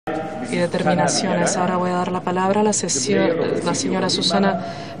y determinaciones. Ahora voy a dar la palabra a la señora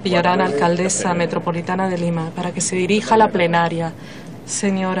Susana Villarán, alcaldesa metropolitana de Lima, para que se dirija a la plenaria.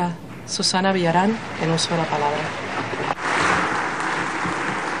 Señora Susana Villarán, en uso de la palabra.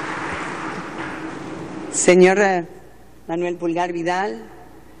 Señor Manuel Pulgar Vidal,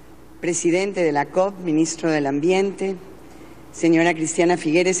 presidente de la COP, ministro del Ambiente, señora Cristiana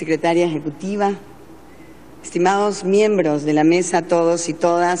Figueres, secretaria ejecutiva, estimados miembros de la mesa, todos y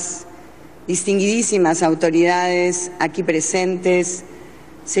todas, distinguidísimas autoridades aquí presentes,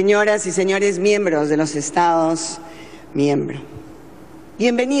 señoras y señores miembros de los Estados miembros.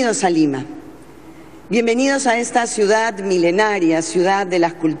 Bienvenidos a Lima, bienvenidos a esta ciudad milenaria, ciudad de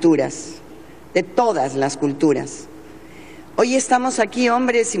las culturas, de todas las culturas. Hoy estamos aquí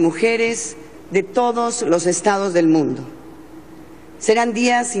hombres y mujeres de todos los estados del mundo. Serán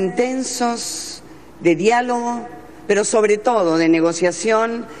días intensos de diálogo, pero sobre todo de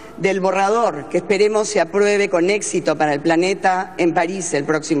negociación del borrador que esperemos se apruebe con éxito para el planeta en París el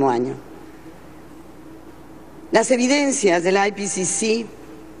próximo año. Las evidencias del IPCC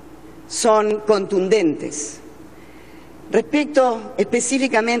son contundentes respecto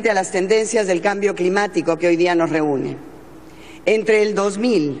específicamente a las tendencias del cambio climático que hoy día nos reúne. Entre el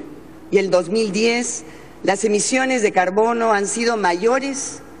 2000 y el 2010, las emisiones de carbono han sido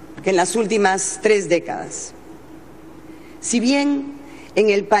mayores que en las últimas 3 décadas. Si bien en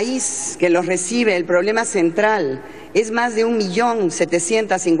el país que los recibe el problema central es más de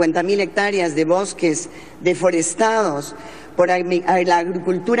 1.750.000 hectáreas de bosques deforestados por la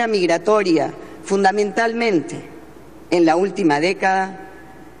agricultura migratoria, fundamentalmente en la última década,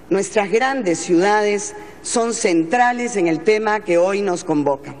 nuestras grandes ciudades son centrales en el tema que hoy nos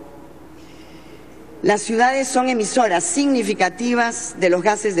convoca. Las ciudades son emisoras significativas de los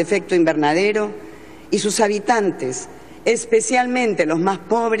gases de efecto invernadero y sus habitantes, especialmente los más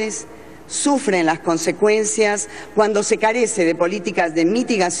pobres, sufren las consecuencias cuando se carece de políticas de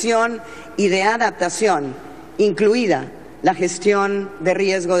mitigación y de adaptación, incluida la gestión de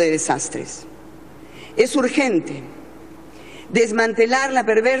riesgo de desastres. Es urgente desmantelar la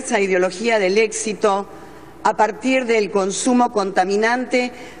perversa ideología del éxito a partir del consumo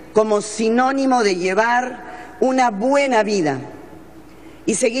contaminante como sinónimo de llevar una buena vida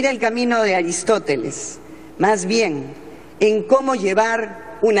y seguir el camino de Aristóteles, más bien en cómo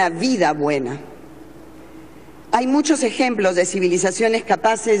llevar una vida buena. Hay muchos ejemplos de civilizaciones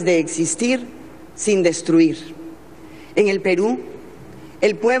capaces de existir sin destruir. En el Perú,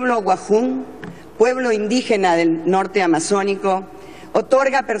 el pueblo Awajún, pueblo indígena del norte amazónico,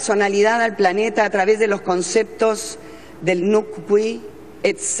 otorga personalidad al planeta a través de los conceptos del Nukpui,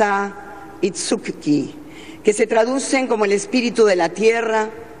 Etza y Tsukki, que se traducen como el espíritu de la tierra,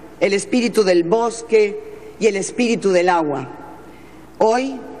 el espíritu del bosque y el espíritu del agua.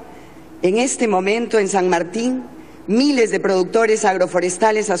 Hoy, en este momento en San Martín, miles de productores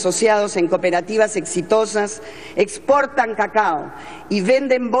agroforestales asociados en cooperativas exitosas exportan cacao y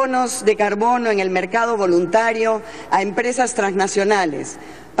venden bonos de carbono en el mercado voluntario a empresas transnacionales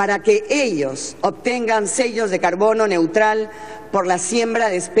para que ellos obtengan sellos de carbono neutral por la siembra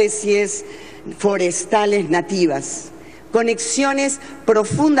de especies forestales nativas. Conexiones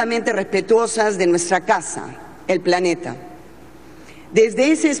profundamente respetuosas de nuestra casa, el planeta.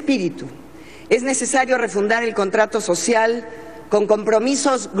 Desde ese espíritu, es necesario refundar el contrato social con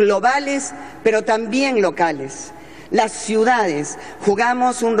compromisos globales, pero también locales. Las ciudades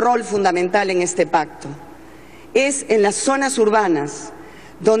jugamos un rol fundamental en este pacto. Es en las zonas urbanas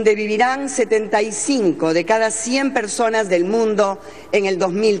donde vivirán 75 de cada 100 personas del mundo en el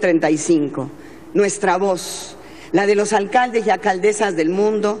 2035. Nuestra voz, la de los alcaldes y alcaldesas del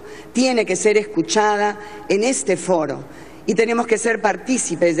mundo, tiene que ser escuchada en este foro. Y tenemos que ser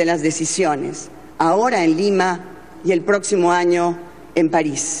partícipes de las decisiones, ahora en Lima y el próximo año en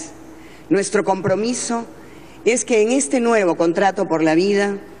París. Nuestro compromiso es que en este nuevo contrato por la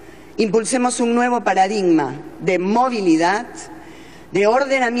vida impulsemos un nuevo paradigma de movilidad, de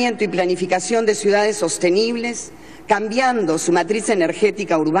ordenamiento y planificación de ciudades sostenibles, cambiando su matriz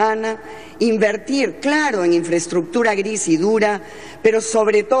energética urbana, invertir, claro, en infraestructura gris y dura, pero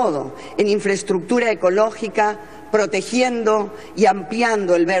sobre todo en infraestructura ecológica, protegiendo y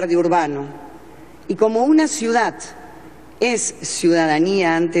ampliando el verde urbano. Y como una ciudad es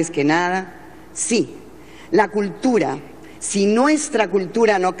ciudadanía antes que nada, sí, la cultura, si nuestra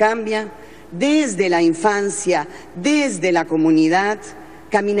cultura no cambia, desde la infancia, desde la comunidad,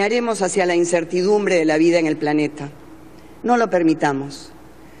 caminaremos hacia la incertidumbre de la vida en el planeta. No lo permitamos.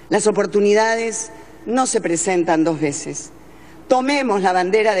 Las oportunidades no se presentan 2 veces. Tomemos la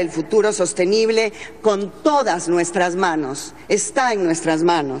bandera del futuro sostenible con todas nuestras manos. Está en nuestras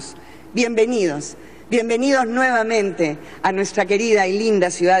manos. Bienvenidos, bienvenidos nuevamente a nuestra querida y linda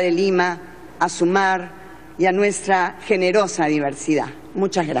ciudad de Lima, a su mar y a nuestra generosa diversidad.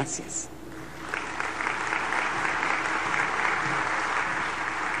 Muchas gracias.